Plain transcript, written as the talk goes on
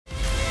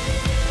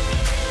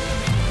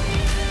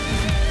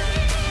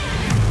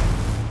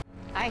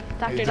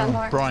Dr.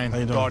 Dunbar. Brian, how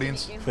you doing?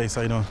 Guardians. Face,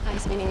 how you doing?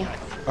 Nice meeting you.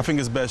 I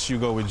think it's best you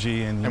go with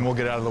G and And we'll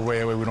get out of the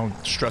way we don't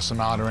stress him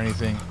out or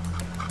anything.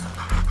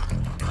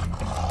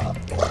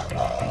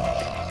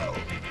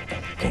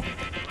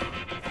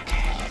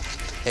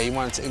 Hey, you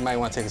might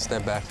want to take a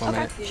step back for a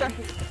minute. Sure.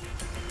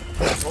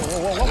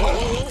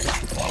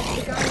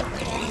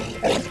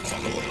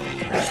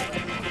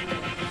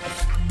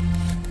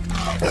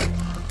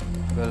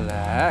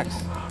 Relax.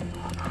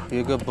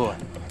 You're a good boy.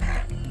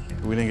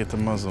 we didn't get the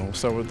muzzle. We'll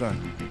start with that.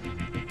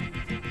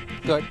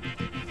 Good.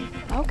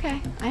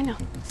 Okay, I know.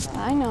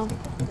 I know.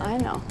 I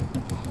know.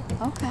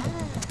 Okay.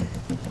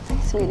 Hey,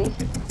 sweetie.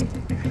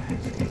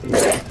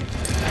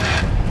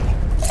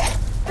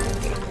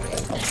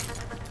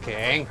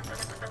 King.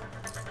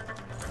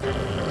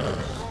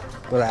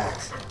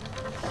 Relax.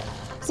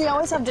 Does he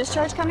always have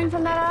discharge coming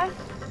from that eye?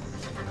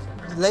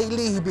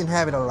 Lately, he's been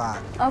having a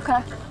lot.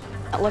 Okay.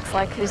 It looks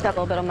like he's got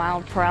a little bit of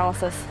mild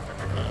paralysis.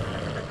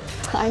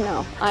 I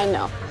know. I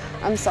know.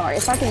 I'm sorry.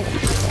 If I can...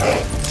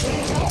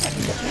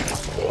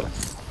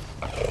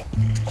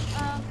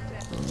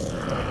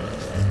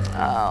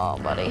 Oh,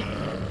 buddy.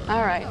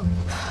 All right.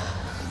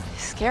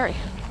 Scary.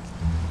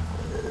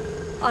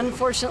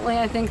 Unfortunately,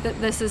 I think that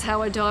this is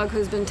how a dog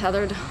who's been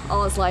tethered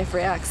all his life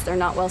reacts. They're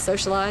not well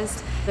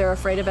socialized. They're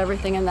afraid of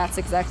everything, and that's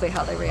exactly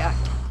how they react.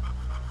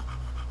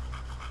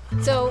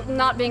 So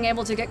not being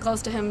able to get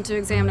close to him to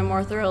examine him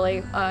more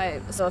thoroughly,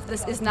 so if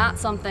this is not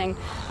something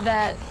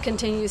that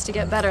continues to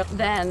get better,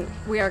 then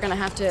we are going to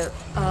have to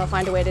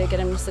find a way to get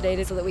him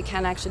sedated so that we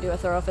can actually do a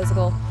thorough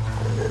physical.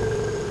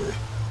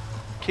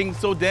 King's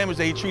so damaged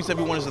that he treats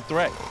everyone as a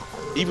threat,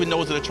 even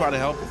those that are trying to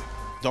help him.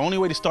 The only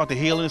way to start the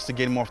healing is to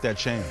get him off that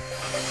chain.